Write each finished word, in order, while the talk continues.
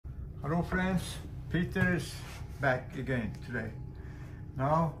Hello friends, Peter is back again today.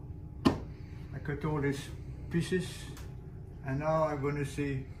 Now I cut all these pieces and now I'm going to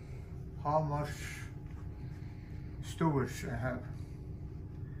see how much stowage I have.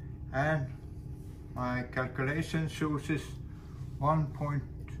 And my calculation shows is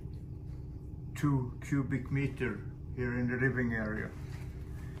 1.2 cubic meter here in the living area.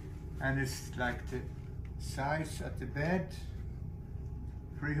 And it's like the size at the bed,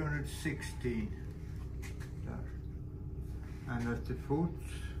 316 there. And at the foot,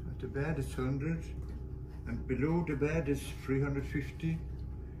 at the bed is 100, and below the bed is 350,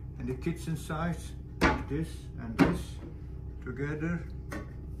 and the kitchen size, this and this together,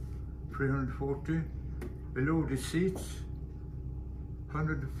 340. Below the seats,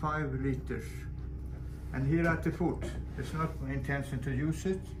 105 liters. And here at the foot, it's not my intention to use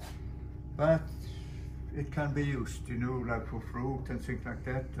it, but it can be used, you know, like for fruit and things like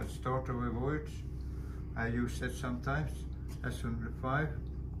that. That start of a voyage, I use that sometimes. That's 105.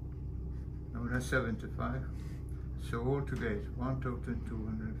 No, that's 75. So altogether,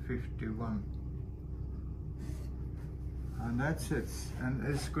 1,251. And that's it. And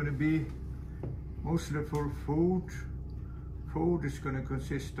it's going to be mostly for food. Food is going to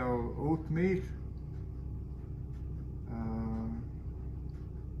consist of oatmeal,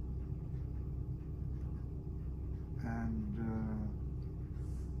 and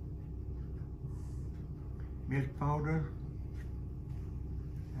milk powder,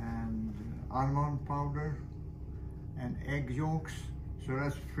 and almond powder, and egg yolks. So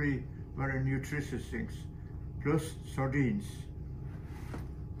that's 3 very nutritious things, plus sardines,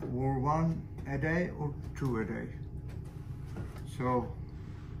 or 1 a day or 2 a day. So,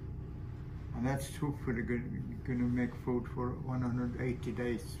 and that's hopefully going to make food for 180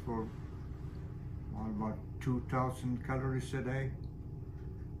 days for about 2,000 calories a day.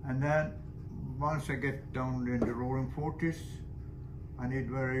 And then once I get down in the roaring 40s, I need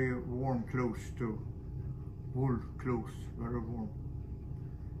very warm clothes too. Wool clothes, very warm.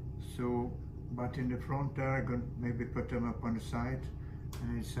 So, but in the front there, I'm going to maybe put them up on the side. I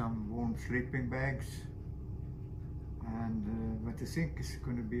need some warm sleeping bags. And, but I think it's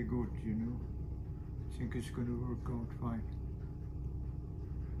going to be good, you know. I think it's going to work out fine.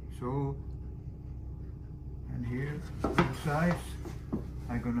 So, and here on the sides,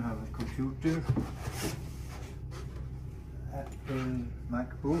 I'm going to have a computer, Apple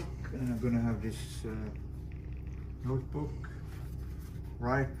MacBook, and I'm going to have this notebook,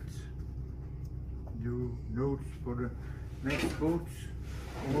 write new notes for the next boats.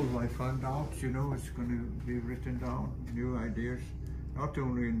 All I found out, you know, it's going to be written down, new ideas, not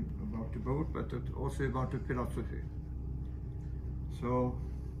only about the boat, but also about the philosophy. So,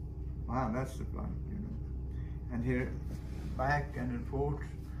 wow, that's the plan, you know. And here, back and forth,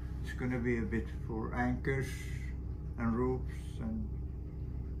 it's going to be a bit for anchors and ropes, and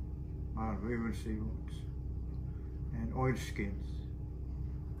well, we will see what. And oil skins,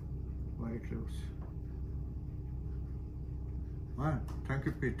 very close. Well, thank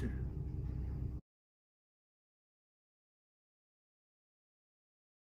you, Peter.